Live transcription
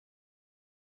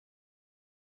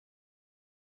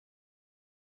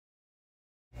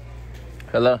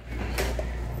Hello?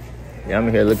 Yeah,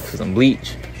 I'm here looking for some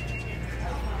bleach.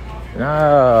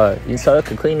 Nah, so I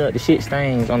can clean up the shit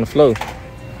stains on the floor.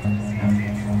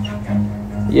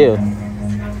 Yeah.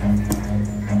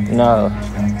 No.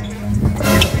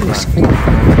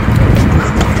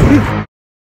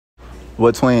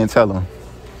 What twin tell him?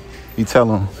 You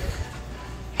tell him.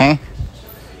 Huh?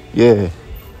 Yeah.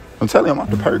 I'm telling him I'm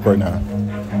off the perk right now.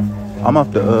 I'm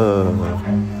off the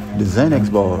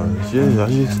Xanax bars. Yeah, I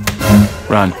just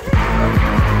run.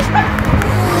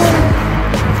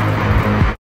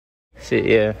 Shit,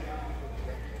 yeah.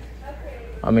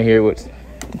 I'm in here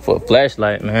for a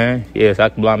flashlight, man. Yeah, so I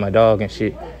can blind my dog and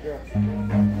shit.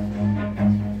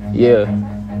 Yeah.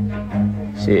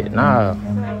 Shit, nah.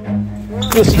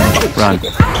 Run.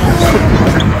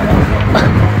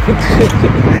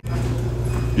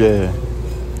 Yeah.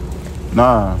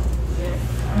 Nah,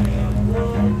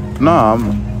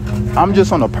 I'm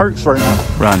just on the perks right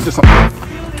now. Run. Just on.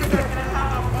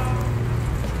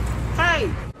 Hey.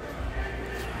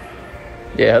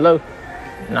 Yeah, hello?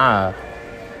 Nah.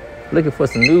 Looking for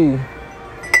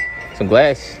some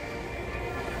glass.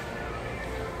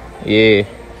 Yeah.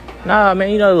 Nah, man,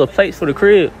 you know the little plates for the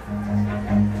crib.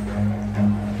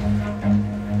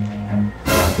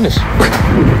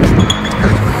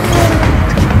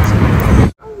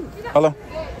 Hello?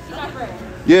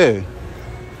 Yeah.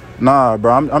 Nah,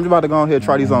 bro, I'm about to go ahead and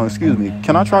try these on. Excuse me.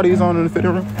 Can I try these on in the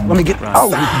fitting room? Let me get... Oh,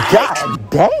 god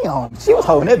damn. She was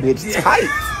holding that bitch tight.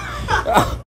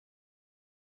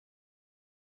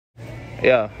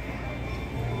 Yeah.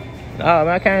 Nah,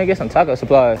 man, I can't get some taco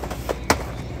supplies.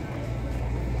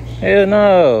 Hell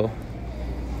no.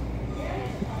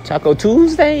 Taco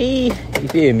Tuesday. You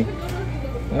feel me?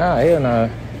 Nah, hell no.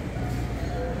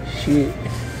 Shit.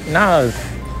 Nah,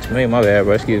 it's me, my bad,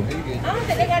 bro. Excuse me. I don't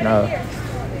think they got No. it here.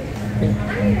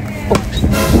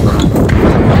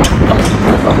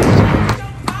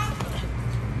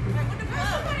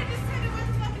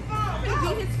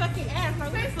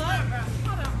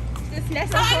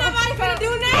 That's not ain't nobody finna do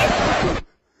that.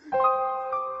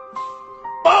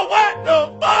 Oh, what the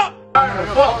fuck?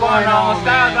 Fuck going on?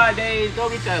 Style by days. Go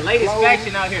get your latest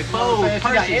faction out here. Clothes,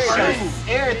 purses, shoes,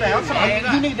 everything. I'm talking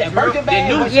about you need that Birkin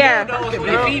bag. the new Yeah. those for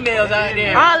the females out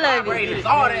there. All of it. Braiders,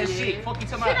 all that shit. Fuck you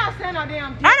talking about?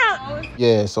 I don't.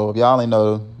 Yeah, so if y'all ain't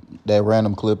know, that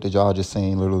random clip that y'all just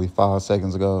seen literally 5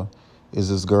 seconds ago is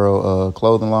this girl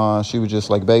clothing line. She was just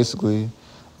like, basically,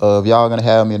 if y'all gonna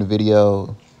have me in the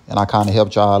video and I kind of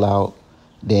helped y'all out,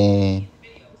 then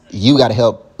you gotta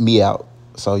help me out.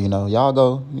 So, you know, y'all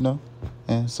go, you know,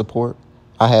 and support.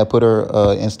 I had put her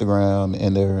Instagram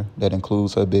in there that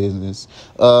includes her business.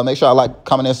 Make sure I like,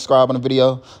 comment, and subscribe on the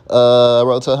video.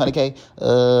 Road to 100K.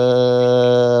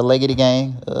 Leggedy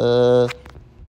gang.